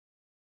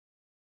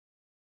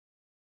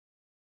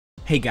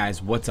Hey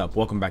guys, what's up?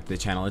 Welcome back to the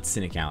channel. It's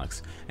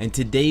Cynicalex, and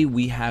today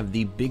we have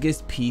the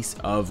biggest piece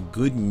of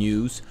good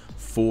news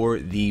for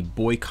the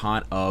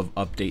boycott of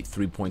Update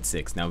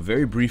 3.6. Now,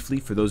 very briefly,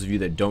 for those of you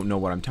that don't know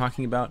what I'm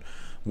talking about,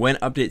 when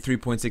Update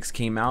 3.6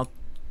 came out,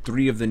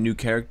 3 of the new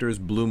characters,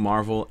 Blue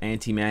Marvel,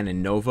 Ant-Man,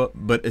 and Nova,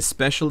 but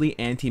especially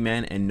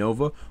Ant-Man and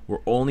Nova,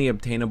 were only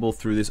obtainable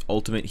through this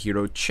Ultimate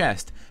Hero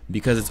chest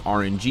because it's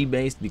RNG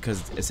based,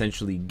 because it's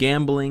essentially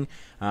gambling.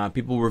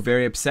 People were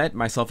very upset,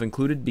 myself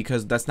included,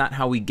 because that's not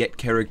how we get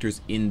characters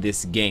in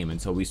this game.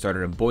 And so we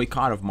started a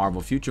boycott of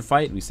Marvel Future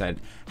Fight. We said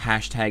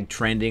hashtag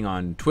trending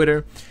on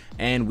Twitter,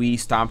 and we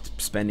stopped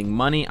spending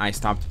money. I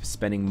stopped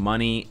spending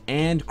money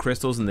and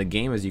crystals in the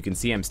game. As you can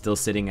see, I'm still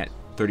sitting at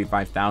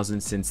 35,000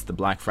 since the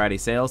Black Friday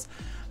sales,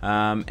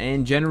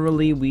 and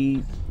generally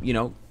we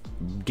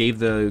gave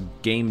the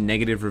game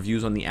negative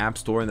reviews on the App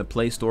Store and the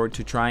Play Store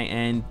to try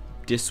and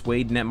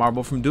dissuade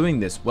Netmarble from doing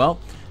this. Well,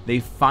 they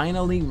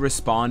finally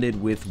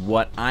responded with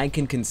what I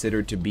can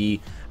consider to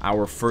be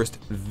our first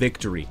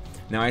victory.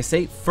 Now, I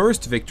say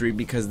first victory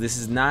because this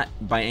is not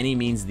by any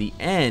means the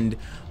end,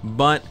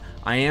 but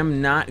I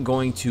am not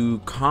going to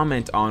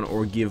comment on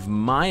or give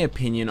my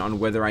opinion on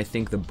whether I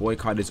think the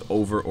boycott is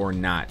over or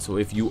not. So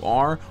if you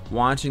are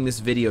watching this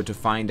video to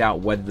find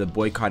out whether the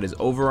boycott is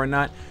over or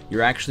not,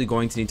 you're actually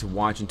going to need to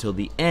watch until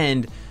the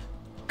end,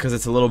 because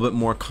it's a little bit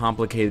more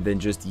complicated than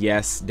just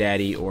yes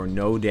daddy or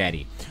no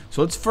daddy.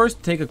 So let's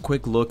first take a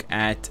quick look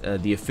at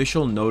the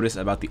official notice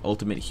about the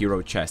Ultimate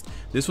Hero chest.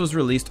 This was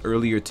released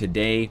earlier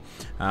today.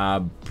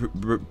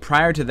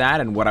 Prior to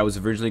that, and what I was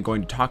originally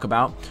going to talk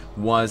about,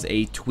 was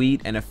a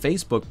tweet and a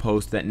Facebook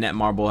post that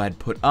Netmarble had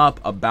put up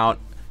about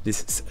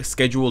this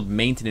scheduled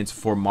maintenance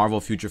for Marvel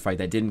Future Fight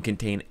that didn't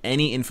contain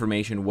any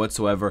information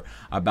whatsoever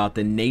about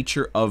the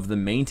nature of the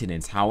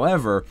maintenance.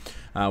 However,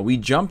 we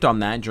jumped on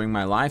that during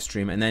my live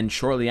stream, and then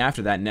shortly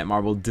after that,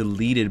 Netmarble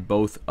deleted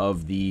both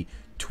of the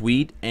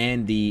tweet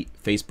and the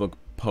Facebook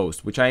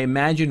post, which I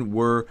imagine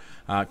were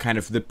kind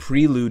of the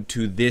prelude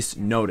to this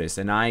notice.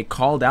 And I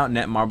called out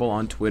Netmarble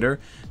on Twitter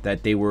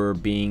that they were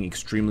being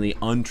extremely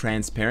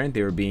untransparent,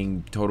 they were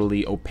being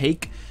totally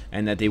opaque,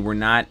 and that they were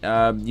not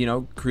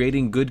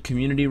creating good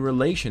community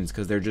relations,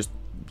 because they're just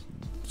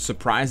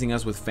surprising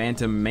us with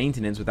phantom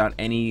maintenance without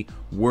any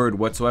word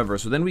whatsoever.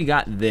 So then we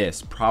got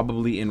this,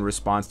 probably in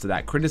response to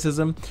that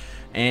criticism,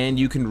 and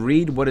you can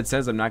read what it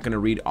says. I'm not going to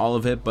read all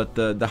of it, but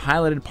the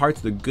highlighted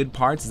parts, the good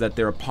parts, is that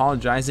they're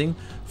apologizing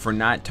for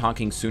not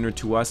talking sooner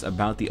to us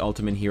about the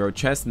Ultimate Hero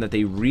chest, and that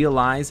they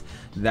realize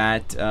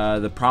that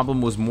the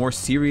problem was more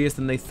serious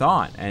than they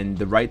thought, and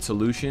the right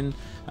solution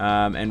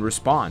and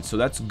response. So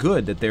that's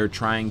good that they're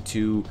trying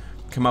to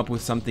come up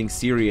with something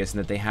serious and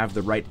that they have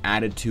the right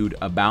attitude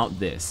about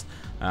this.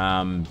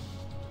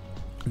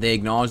 They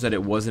acknowledge that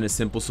it wasn't a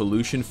simple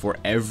solution for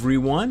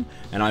everyone,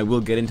 and I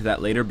will get into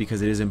that later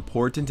because it is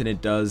important and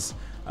it does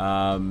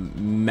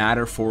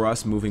matter for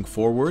us moving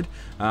forward.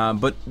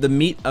 But the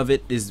meat of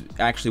it is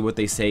actually what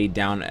they say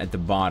down at the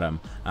bottom.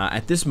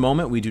 At this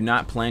moment, we do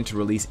not plan to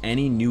release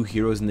any new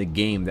heroes in the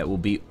game that will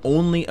be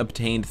only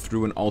obtained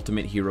through an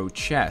Ultimate Hero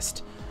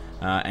chest.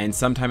 And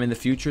sometime in the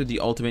future,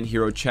 the Ultimate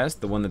Hero chest,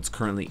 the one that's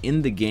currently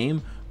in the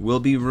game, will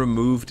be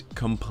removed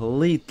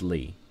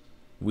completely.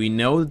 We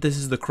know that this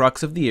is the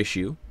crux of the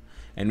issue,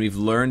 and we've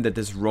learned that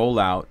this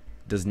rollout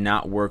does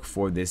not work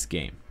for this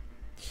game.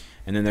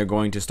 And then they're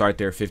going to start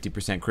their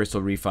 50%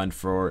 crystal refund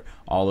for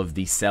all of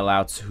the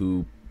sellouts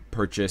who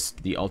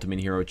purchased the Ultimate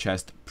Hero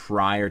chest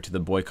prior to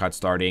the boycott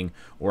starting,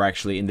 or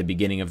actually in the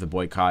beginning of the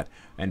boycott,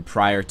 and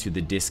prior to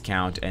the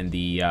discount and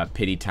the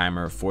pity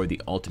timer for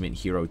the Ultimate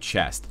Hero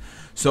chest.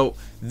 So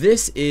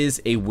this is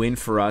a win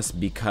for us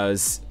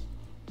because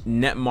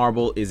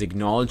Netmarble is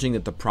acknowledging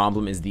that the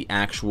problem is the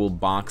actual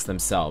box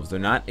themselves. They're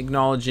not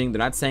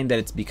saying that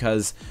it's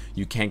because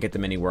you can't get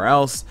them anywhere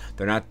else.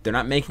 They're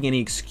not making any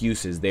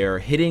excuses. They are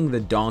hitting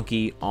the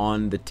donkey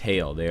on the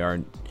tail. They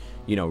are,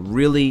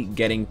 really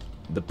getting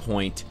the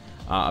point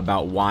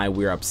about why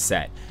we're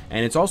upset.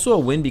 And it's also a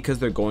win because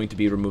they're going to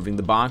be removing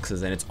the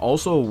boxes, and it's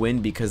also a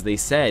win because they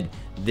said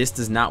this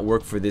does not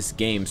work for this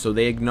game. So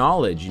they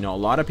acknowledge, a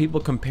lot of people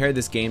compare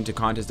this game to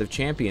Contest of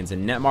Champions,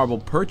 and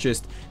Netmarble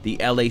purchased the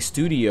LA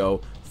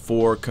studio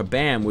for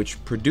Kabam,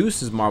 which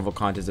produces Marvel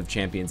Contest of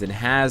Champions and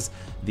has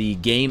the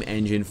game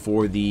engine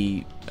for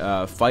the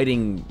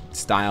fighting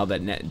style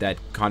that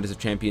Contest of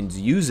Champions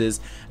uses.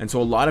 And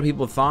so a lot of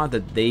people thought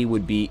that they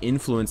would be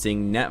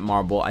influencing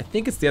Netmarble. I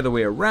think it's the other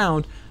way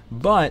around,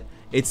 but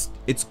it's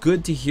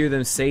good to hear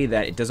them say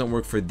that it doesn't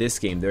work for this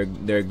game.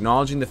 They're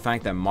acknowledging the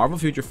fact that Marvel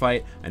Future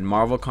Fight and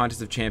Marvel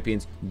Contest of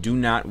Champions do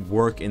not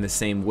work in the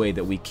same way,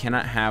 that we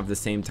cannot have the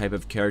same type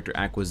of character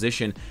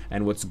acquisition,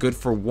 and what's good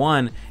for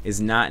one is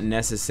not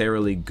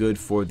necessarily good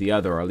for the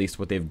other, or at least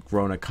what they've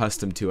grown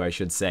accustomed to, I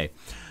should say.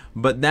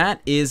 But that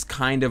is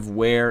kind of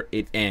where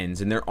it ends,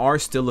 and there are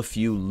still a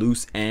few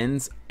loose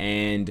ends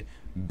and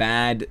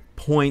bad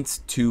points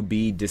to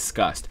be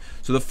discussed.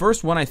 So the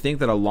first one I think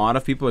that a lot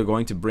of people are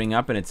going to bring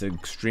up, and it's an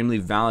extremely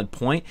valid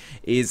point,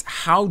 is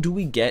how do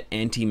we get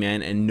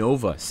Anti-Man and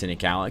Nova,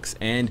 Cynicalex?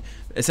 And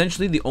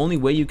essentially the only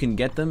way you can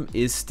get them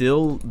is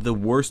still the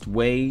worst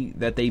way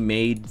that they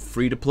made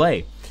free to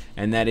play,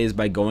 and that is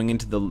by going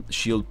into the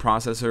shield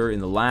processor in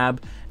the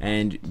lab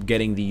and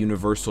getting the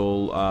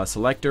universal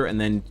selector, and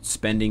then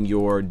spending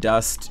your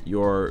dust,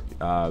 your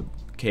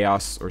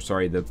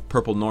the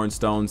purple Norn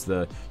stones,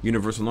 the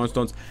universal Norn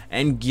stones,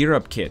 and gear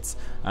up kits.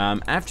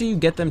 After you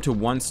get them to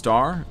 1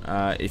 star,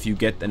 if you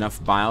get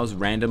enough bios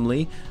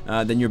randomly,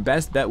 then your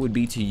best bet would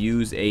be to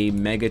use a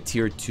mega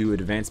tier 2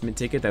 advancement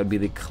ticket. That would be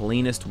the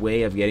cleanest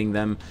way of getting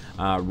them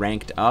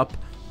ranked up.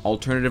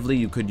 Alternatively,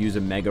 you could use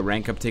a mega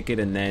rank up ticket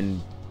and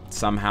then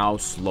somehow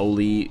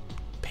slowly,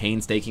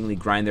 painstakingly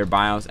grind their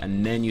bios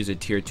and then use a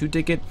tier 2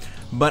 ticket.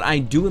 But I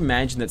do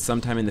imagine that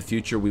sometime in the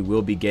future we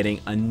will be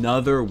getting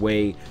another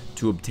way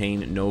to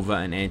obtain Nova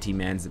and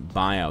Anti-Man's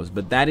bios,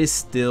 but that is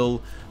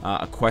still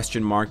a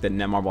question mark that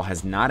Netmarble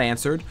has not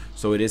answered,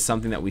 so it is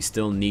something that we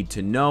still need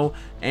to know,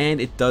 and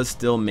it does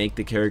still make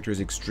the characters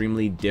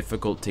extremely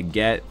difficult to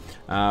get.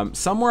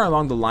 Somewhere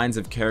along the lines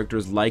of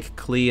characters like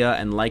Clea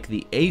and like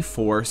the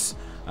A-Force,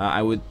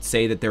 I would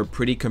say that they're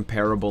pretty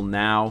comparable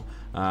now.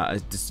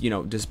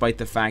 Despite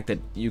the fact that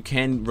you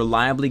can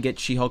reliably get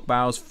She-Hulk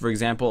bios, for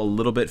example, a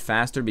little bit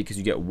faster because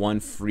you get 1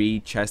 free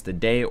chest a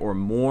day or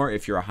more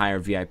if you're a higher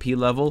VIP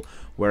level,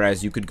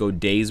 whereas you could go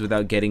days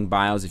without getting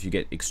bios if you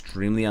get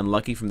extremely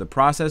unlucky from the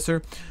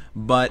processor.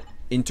 But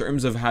in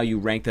terms of how you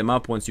rank them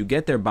up once you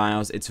get their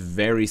bios, it's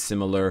very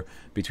similar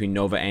between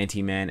Nova,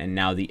 Anti-Man, and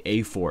now the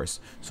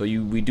A-Force. So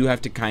we do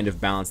have to kind of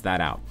balance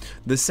that out.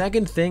 The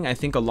second thing I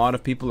think a lot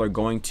of people are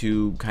going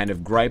to kind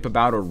of gripe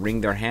about or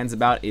wring their hands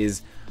about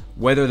is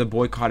whether the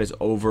boycott is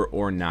over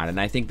or not, and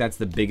I think that's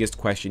the biggest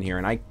question here,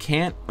 and I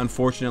can't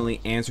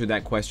unfortunately answer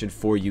that question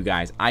for you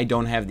guys. I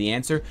don't have the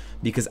answer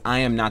because I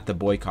am not the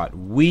boycott.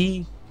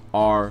 We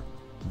are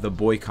the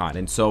boycott,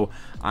 and so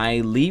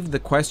I leave the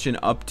question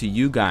up to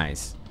you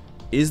guys.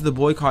 Is the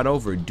boycott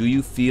over? Do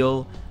you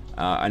feel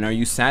and are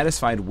you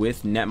satisfied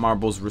with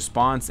Netmarble's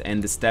response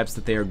and the steps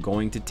that they are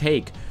going to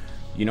take?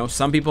 You know,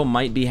 some people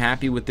might be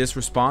happy with this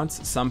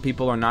response. Some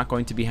people are not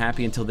going to be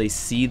happy until they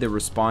see the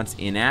response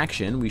in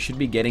action. We should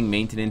be getting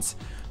maintenance,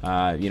 in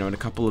a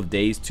couple of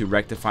days to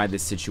rectify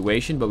this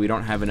situation, but we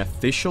don't have an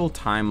official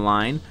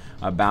timeline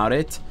about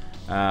it,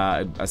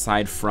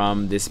 aside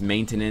from this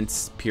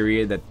maintenance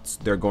period that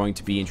they're going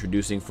to be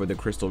introducing for the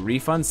crystal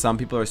refund. Some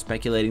people are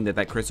speculating that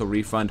that crystal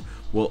refund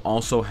will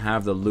also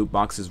have the loot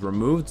boxes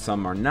removed.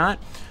 Some are not,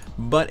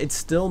 but it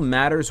still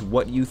matters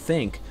what you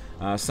think.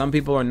 Some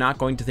people are not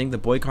going to think the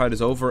boycott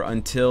is over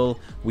until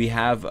we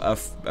have a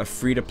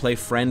free-to-play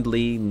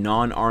friendly,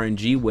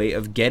 non-RNG way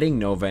of getting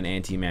Nova and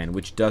Anti-Man,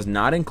 which does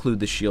not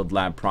include the Shield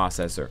Lab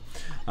processor.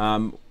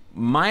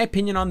 My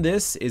opinion on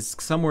this is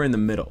somewhere in the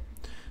middle.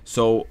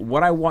 So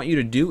what I want you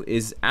to do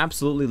is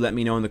absolutely let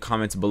me know in the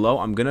comments below.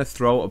 I'm going to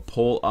throw a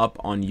poll up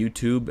on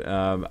YouTube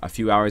a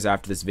few hours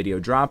after this video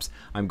drops.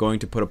 I'm going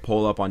to put a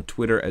poll up on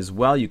Twitter as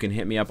well. You can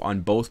hit me up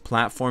on both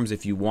platforms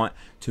if you want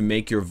to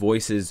make your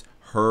voices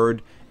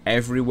heard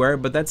everywhere,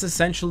 but that's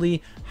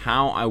essentially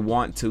how I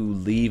want to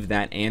leave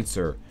that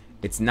answer.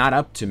 It's not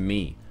up to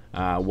me.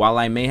 While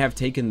I may have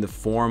taken the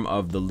form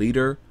of the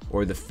leader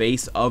or the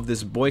face of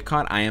this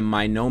boycott, I am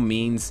by no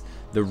means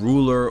the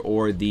ruler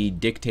or the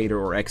dictator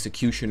or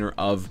executioner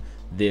of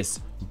this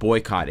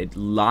boycott. It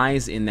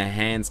lies in the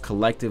hands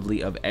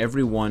collectively of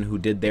everyone who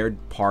did their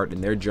part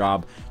and their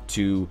job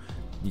to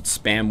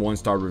spam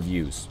 1-star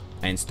reviews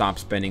and stop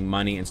spending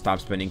money and stop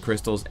spending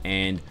crystals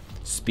and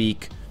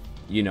speak,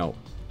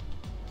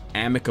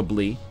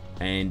 amicably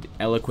and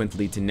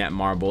eloquently to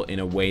Netmarble in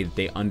a way that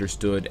they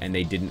understood and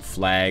they didn't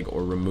flag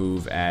or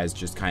remove as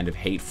just kind of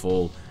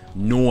hateful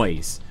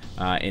noise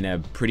in a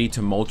pretty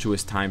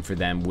tumultuous time for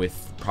them,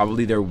 with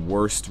probably their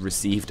worst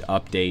received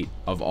update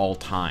of all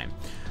time.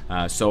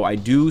 So I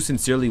do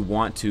sincerely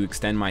want to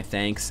extend my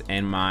thanks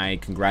and my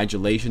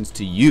congratulations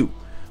to you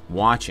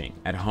watching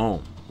at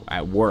home,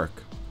 at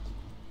work,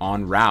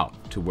 en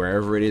route to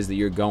wherever it is that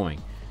you're going.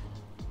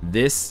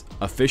 This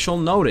official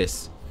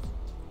notice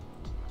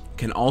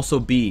can also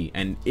be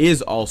and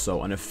is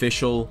also an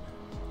official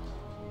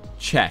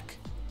check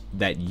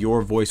that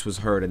your voice was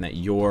heard and that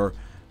your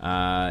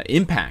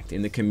impact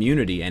in the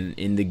community and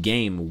in the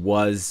game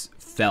was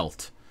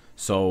felt.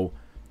 So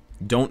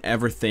don't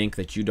ever think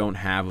that you don't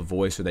have a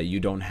voice or that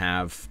you don't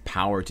have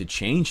power to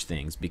change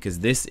things, because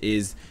this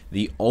is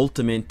the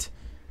ultimate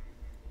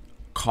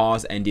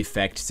cause and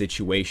effect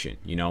situation.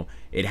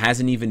 It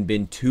hasn't even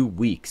been 2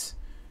 weeks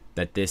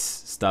that this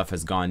stuff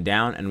has gone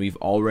down, and we've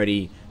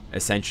already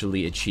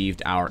essentially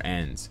achieved our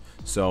ends.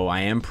 So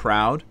I am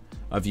proud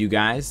of you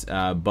guys,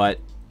 but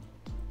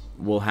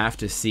we'll have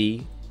to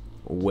see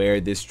where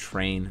this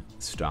train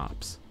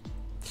stops.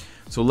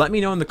 So let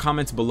me know in the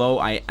comments below.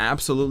 I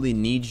absolutely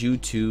need you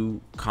to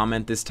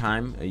comment this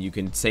time. You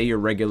can say your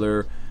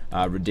regular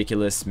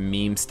ridiculous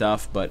meme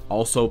stuff, but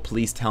also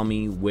please tell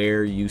me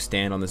where you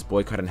stand on this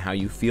boycott and how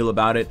you feel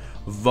about it.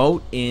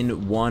 Vote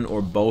in one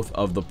or both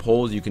of the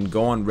polls. You can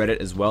go on Reddit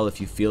as well if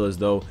you feel as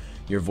though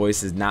your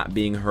voice is not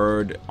being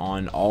heard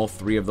on all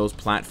three of those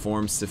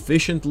platforms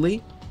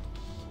sufficiently.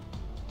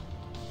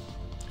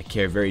 I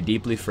care very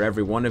deeply for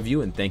every one of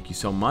you, and thank you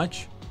so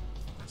much.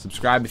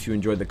 Subscribe if you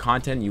enjoyed the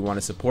content and you want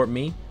to support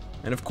me.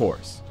 And of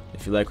course,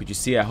 if you like what you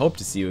see, I hope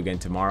to see you again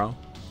tomorrow.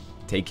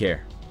 Take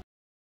care.